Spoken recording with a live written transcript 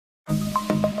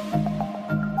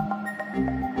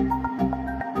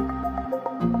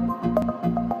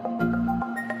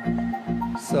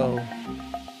So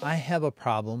I have a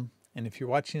problem, and if you're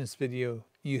watching this video,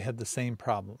 you have the same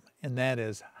problem, and that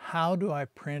is, how do I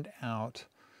print out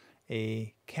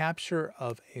a capture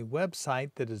of a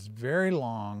website that is very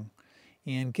long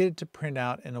and get it to print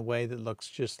out in a way that looks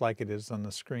just like it is on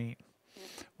the screen?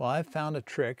 Well, I found a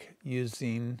trick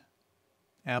using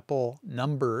Apple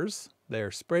Numbers, their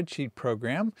spreadsheet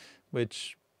program,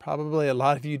 which probably a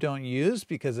lot of you don't use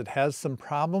because it has some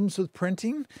problems with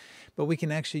printing, but we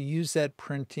can actually use that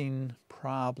printing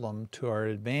problem to our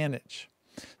advantage.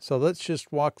 So let's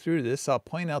just walk through this. I'll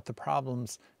point out the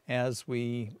problems as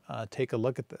we take a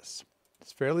look at this.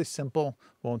 It's fairly simple,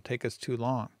 won't take us too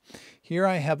long. Here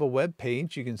I have a web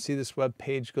page. You can see this web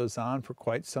page goes on for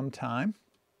quite some time,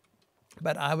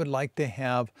 but I would like to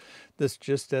have this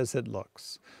just as it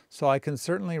looks. So I can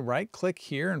certainly right-click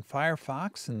here in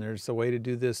Firefox, and there's a way to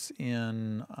do this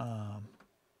in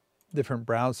different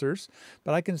browsers,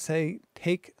 but I can say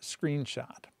take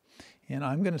screenshot. And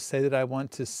I'm going to say that I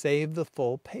want to save the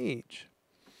full page.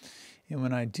 And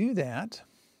when I do that,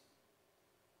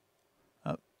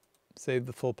 save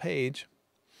the full page,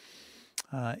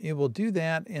 it will do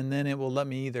that, and then it will let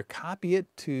me either copy it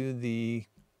to the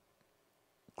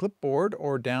clipboard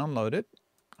or download it.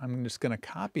 I'm just going to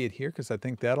copy it here because I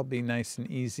think that'll be nice and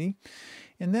easy.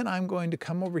 And then I'm going to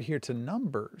come over here to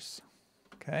Numbers.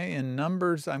 Okay, in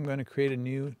Numbers, I'm going to create a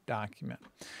new document.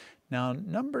 Now,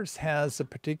 Numbers has a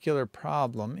particular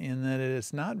problem in that it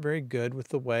is not very good with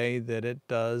the way that it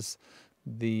does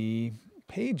the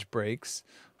page breaks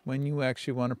when you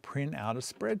actually want to print out a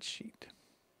spreadsheet.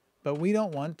 But we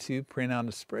don't want to print out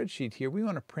a spreadsheet here. We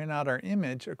want to print out our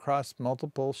image across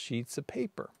multiple sheets of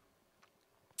paper.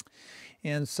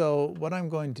 And so what I'm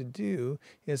going to do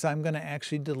is I'm going to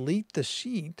actually delete the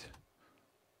sheet,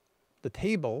 the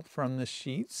table from the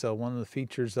sheet. So one of the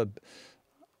features of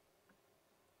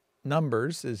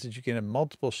Numbers is that you can have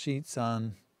multiple sheets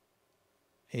on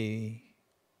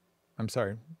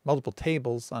multiple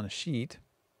tables on a sheet.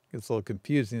 It's a little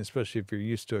confusing, especially if you're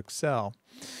used to Excel.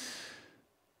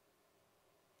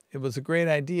 It was a great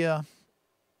idea.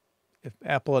 If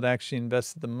Apple had actually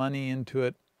invested the money into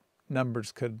it,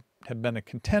 Numbers could have been a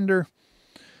contender,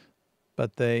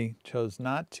 but they chose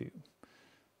not to.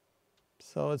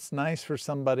 So it's nice for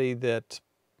somebody that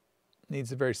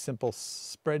needs a very simple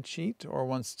spreadsheet or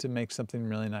wants to make something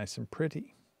really nice and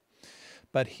pretty.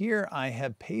 But here I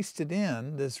have pasted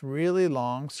in this really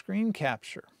long screen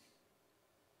capture.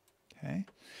 Okay,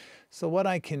 so what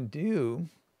I can do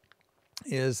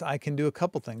is I can do a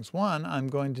couple things. One, I'm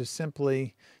going to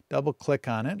simply double click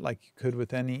on it like you could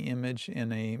with any image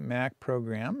in a Mac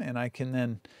program, and I can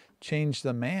then change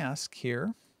the mask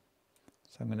here.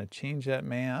 So I'm going to change that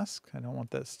mask. I don't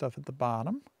want that stuff at the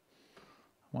bottom.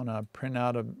 I want to print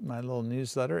out my little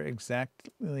newsletter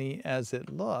exactly as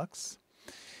it looks.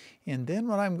 And then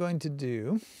what I'm going to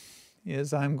do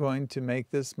is I'm going to make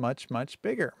this much, much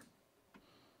bigger.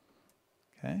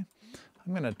 Okay,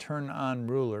 I'm going to turn on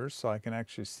rulers so I can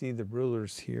actually see the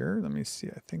rulers here. Let me see,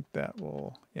 I think that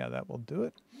will, yeah, that will do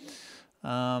it. So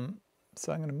I'm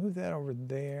going to move that over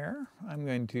there. I'm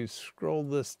going to scroll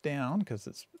this down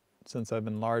because since I've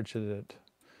enlarged it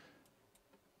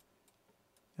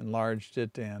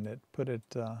and it put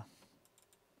it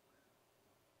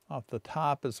off the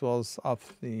top as well as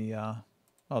off the,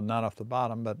 well, not off the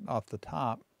bottom, but off the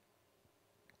top.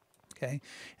 Okay,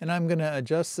 and I'm going to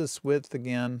adjust this width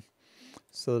again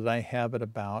so that I have it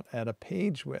about at a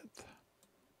page width.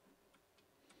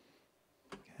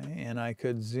 Okay, and I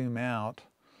could zoom out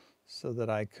so that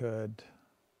I could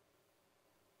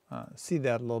see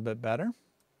that a little bit better.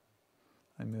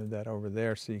 I move that over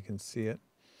there so you can see it.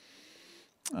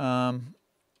 And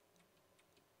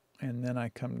then I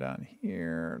come down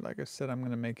here. Like I said, I'm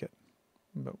going to make it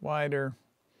a bit wider.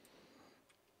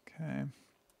 Okay.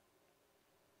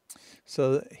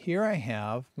 So here I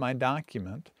have my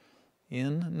document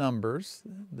in Numbers.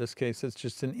 In this case, it's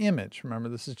just an image. Remember,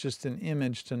 this is just an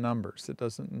image to Numbers. It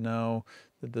doesn't know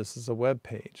that this is a web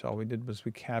page. All we did was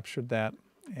we captured that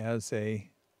as a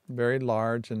very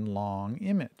large and long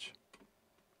image.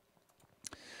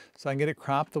 So I can get it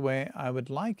cropped the way I would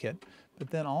like it, but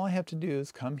then all I have to do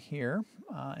is come here,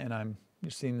 and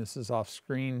you're seeing this is off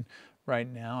screen right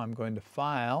now. I'm going to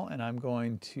File, and I'm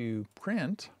going to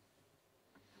Print.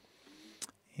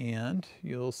 And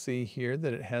you'll see here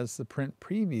that it has the print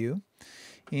preview.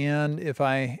 And if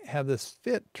I have this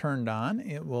fit turned on,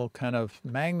 it will kind of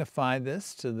magnify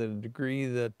this to the degree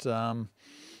that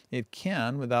it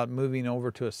can without moving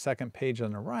over to a second page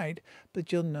on the right.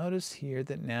 But you'll notice here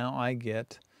that now I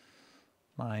get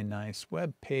my nice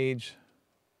web page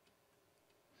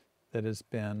that has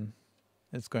been,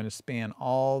 it's going to span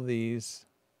all these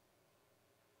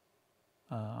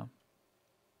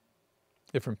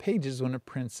different pages when it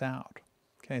prints out.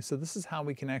 Okay, so this is how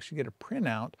we can actually get a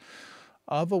printout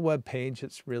of a web page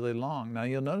that's really long. Now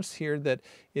you'll notice here that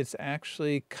it's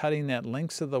actually cutting that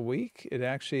links of the week. It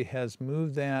actually has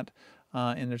moved that,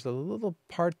 and there's a little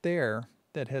part there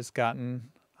that has gotten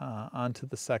onto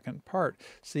the second part.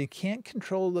 So you can't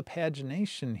control the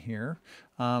pagination here.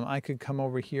 I could come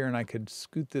over here and I could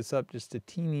scoot this up just a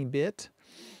teeny bit,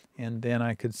 and then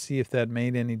I could see if that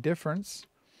made any difference.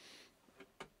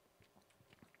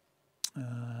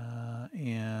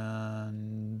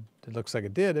 And it looks like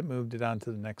it did. It moved it on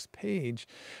to the next page.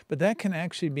 But that can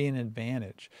actually be an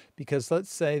advantage, because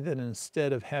let's say that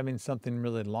instead of having something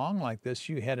really long like this,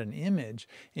 you had an image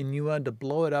and you wanted to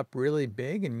blow it up really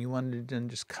big and you wanted to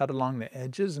just cut along the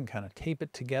edges and kind of tape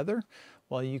it together.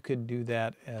 Well, you could do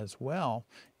that as well,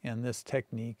 and this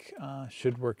technique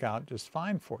should work out just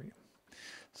fine for you.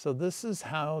 So this is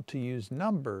how to use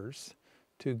numbers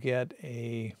to get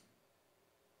a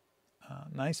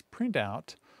nice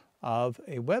printout of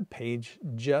a web page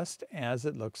just as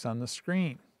it looks on the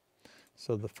screen.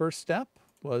 So the first step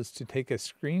was to take a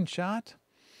screenshot,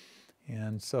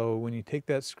 and so when you take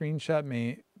that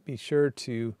screenshot, be sure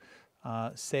to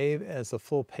save as a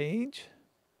full page.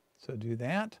 So do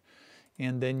that,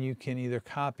 and then you can either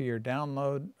copy or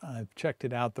download. I've checked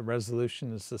it out, the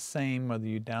resolution is the same whether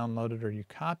you download it or you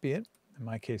copy it. In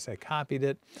my case, I copied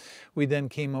it. We then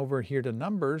came over here to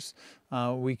numbers.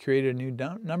 We created a new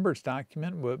numbers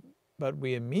document, but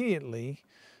we immediately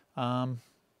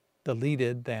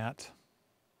deleted that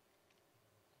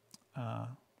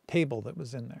table that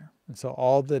was in there. And so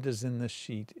all that is in this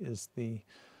sheet is the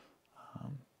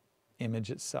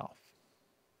image itself.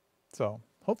 So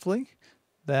hopefully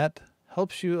that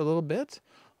helps you a little bit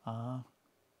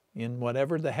in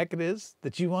whatever the heck it is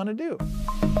that you want to do.